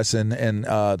other Russ in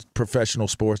professional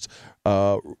sports,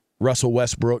 Russell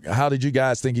Westbrook. How did you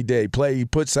guys think he did? He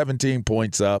put 17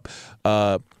 points up.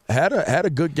 Had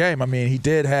a good game. I mean, he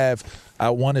did have,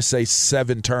 I want to say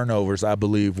 7 turnovers, I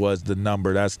believe was the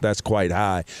number. That's quite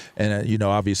high. And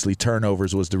obviously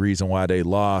turnovers was the reason why they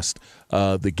lost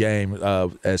the game,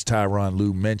 as Tyronn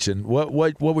Lue mentioned. What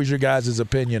was your guys'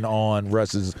 opinion on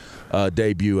Russ's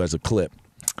debut as a Clip?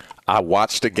 I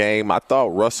watched the game. I thought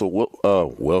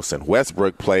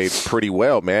Westbrook played pretty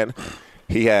well, man.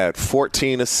 He had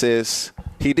 14 assists.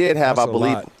 He did have, I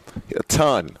believe, a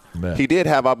ton. man. He did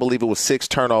have, I believe it was 6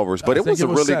 turnovers, but it was a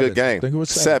really good game. I think it was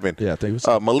 7. Yeah, I think it was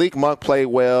 7. Malik Monk played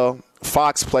well.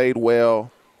 Fox played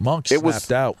well. Monk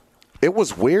snapped out. It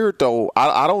was weird, though.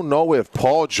 I don't know if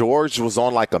Paul George was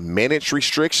on like a minutes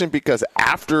restriction, because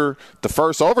after the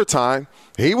first overtime,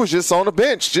 he was just on the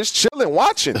bench, just chilling,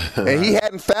 watching, and he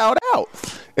hadn't fouled out.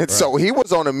 And so he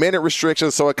was on a minute restriction,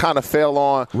 so it kind of fell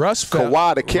on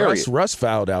Kawhi to carry it. Russ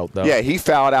fouled out, though. Yeah, he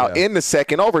fouled out in the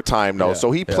second overtime, though, so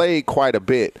he played quite a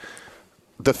bit.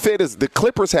 The fit is the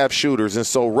Clippers have shooters, and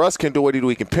so Russ can do what he do.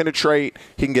 He can penetrate,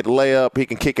 he can get a layup, he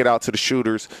can kick it out to the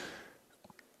shooters.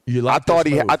 I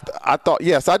thought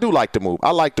yes, I do like the move.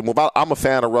 I like the move. I'm a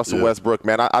fan of Russell Westbrook,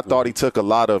 man. I thought he took a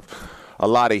lot of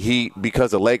heat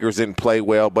because the Lakers didn't play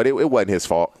well, but it wasn't his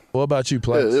fault. What about you,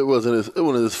 Plex? Yeah, it wasn't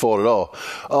his fault at all.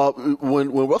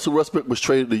 When Russell Westbrook was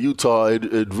traded to Utah,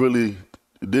 it really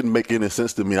didn't make any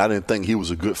sense to me. I didn't think he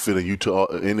was a good fit in Utah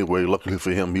anyway. Luckily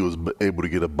for him, he was able to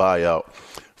get a buyout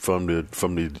from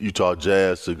the Utah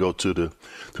Jazz to go to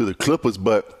the Clippers,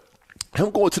 but him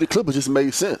going to the Clippers just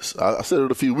made sense. I said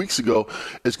it a few weeks ago.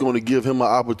 It's going to give him an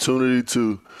opportunity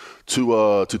to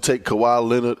take Kawhi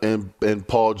Leonard and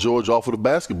Paul George off of the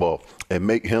basketball and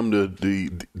make him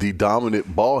the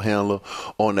dominant ball handler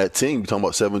on that team. You're talking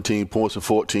about 17 points and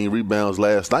 14 rebounds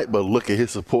last night, but look at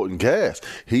his supporting cast.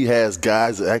 He has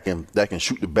guys that can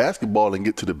shoot the basketball and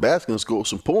get to the basket and score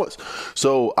some points.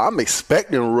 So I'm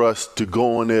expecting Russ to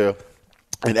go in there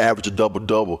and average a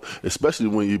double-double, especially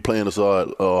when you're playing us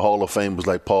Hall of Famers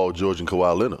like Paul George and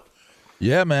Kawhi Leonard.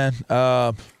 Yeah, man.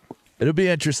 It'll be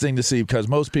interesting to see, because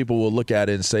most people will look at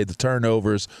it and say the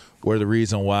turnovers were the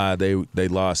reason why they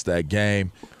lost that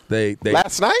game. They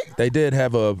last night they did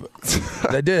have a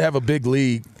big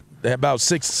lead. They had about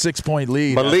six-point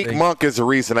lead. Malik Monk is the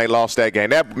reason they lost that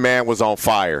game. That man was on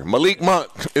fire. Malik Monk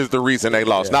is the reason they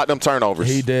lost, not them turnovers.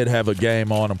 He did have a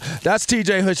game on him. That's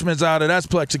TJ Hushmanzada. That's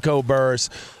Plexico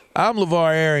Burris. I'm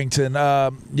LeVar Arrington.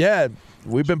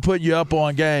 We've been putting you up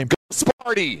on game.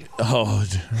 Sparty.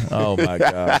 Oh my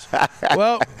gosh.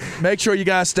 Well, make sure you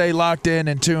guys stay locked in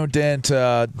and tuned in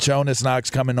to Jonas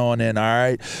Knox coming on in, all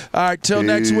right? All right, till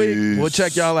next week. We'll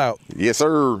check y'all out. Yes,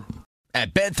 sir.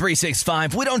 At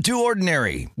Bet365, we don't do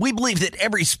ordinary. We believe that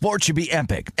every sport should be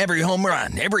epic. Every home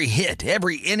run, every hit,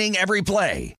 every inning, every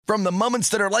play. From the moments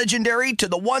that are legendary to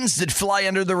the ones that fly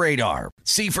under the radar.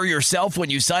 See for yourself when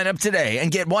you sign up today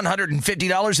and get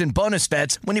 $150 in bonus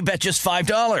bets when you bet just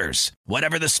 $5.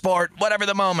 Whatever the sport, whatever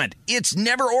the moment, it's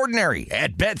never ordinary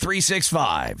at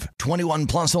Bet365. 21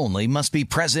 plus only. Must be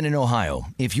present in Ohio.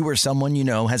 If you or someone you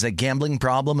know has a gambling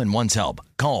problem and wants help,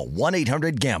 call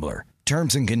 1-800-GAMBLER.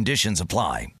 Terms and conditions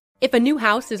apply. If a new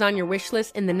house is on your wish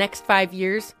list in the next 5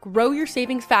 years, grow your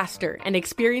savings faster and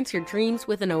experience your dreams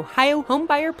with an Ohio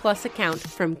Homebuyer Plus account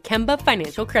from Kemba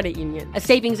Financial Credit Union. A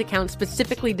savings account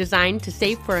specifically designed to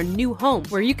save for a new home,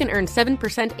 where you can earn 7%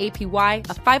 APY,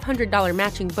 a $500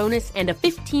 matching bonus, and a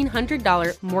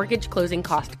 $1,500 mortgage closing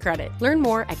cost credit. Learn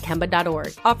more at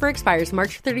Kemba.org. Offer expires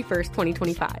March 31st,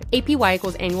 2025. APY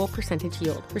equals annual percentage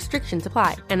yield. Restrictions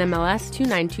apply. NMLS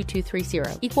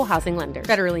 292230. Equal housing lender.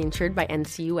 Federally insured by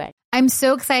NCUA. I'm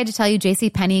so excited to tell you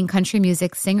JCPenney and country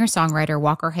music singer-songwriter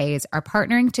Walker Hayes are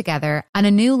partnering together on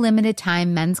a new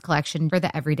limited-time men's collection for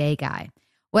the everyday guy.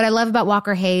 What I love about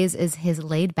Walker Hayes is his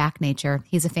laid-back nature.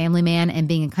 He's a family man, and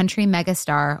being a country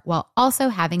megastar while also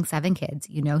having 7 kids,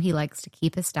 you know he likes to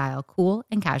keep his style cool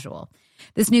and casual.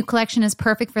 This new collection is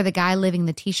perfect for the guy living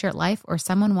the t-shirt life or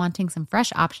someone wanting some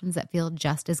fresh options that feel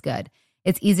just as good.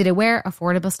 It's easy to wear,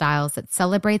 affordable styles that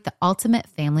celebrate the ultimate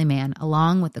family man,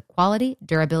 along with the quality,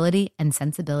 durability, and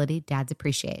sensibility dads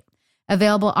appreciate.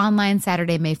 Available online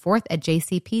Saturday, May 4th at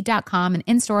jcp.com and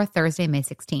in-store Thursday, May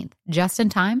 16th. Just in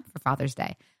time for Father's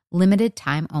Day. Limited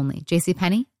time only.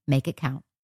 JCPenney, make it count.